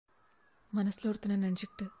மனசுல ஒருத்தனை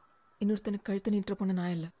நினைச்சுக்கிட்டு இன்னொருத்தனுக்கு கழுத்து நீட்டுற பொண்ணு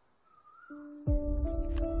நான் இல்ல.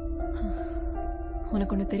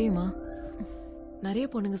 உனக்கு ஒண்ணு தெரியுமா, நிறைய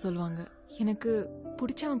பொண்ணுங்க சொல்லுவாங்க எனக்கு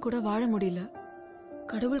பிடிச்சவன் கூட வாழ முடியல,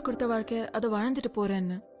 கடவுள் கொடுத்த வாழ்க்கை அதை வாழ்ந்துட்டு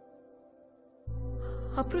போறேன்னு.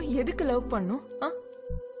 அப்புறம் எதுக்கு லவ் பண்ணும்?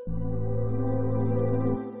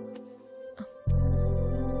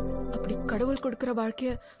 அப்படி கடவுள் கொடுக்கிற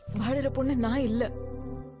வாழ்க்கைய வாழற பொண்ணு நான் இல்ல.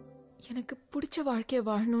 எனக்கு பிடிச்ச வாழ்க்கைய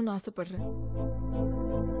வாழணும்னு ஆசைப்படுறேன்.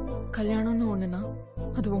 கல்யாணம்னு ஒண்ணுனா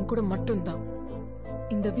அது உன் கூட மட்டும்தான்.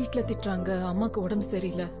 இந்த வீட்டுல திட்டுறாங்க, அம்மாக்கு உடம்பு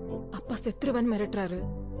சரியில்லை, அப்பா செத்துருவன் மிரட்டுறாரு,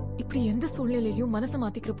 இப்படி எந்த சூழ்நிலையும் மனசை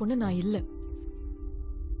மாத்திக்கிற பொண்ணு நான் இல்ல.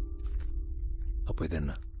 அப்போ இது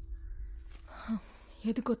என்ன?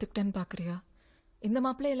 எதுக்கு ஒத்துக்கிட்டேன்னு பாக்குறியா? இந்த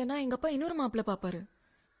மாப்பிள்ள இல்லைன்னா எங்க அப்பா இன்னொரு மாப்பிள்ள பாப்பாரு.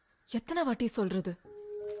 எத்தனை வாட்டி சொல்றது?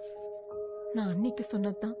 நான் அன்னைக்கு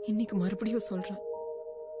சொன்னதுதான் இன்னைக்கு மறுபடியும் சொல்றேன்.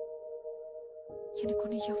 எனக்கு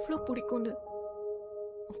உன்னை எவ்வளவு பிடிக்கும்னு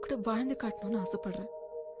உன் கூட வாழ்ந்து காட்டணும்னு ஆசைப்படுறேன்.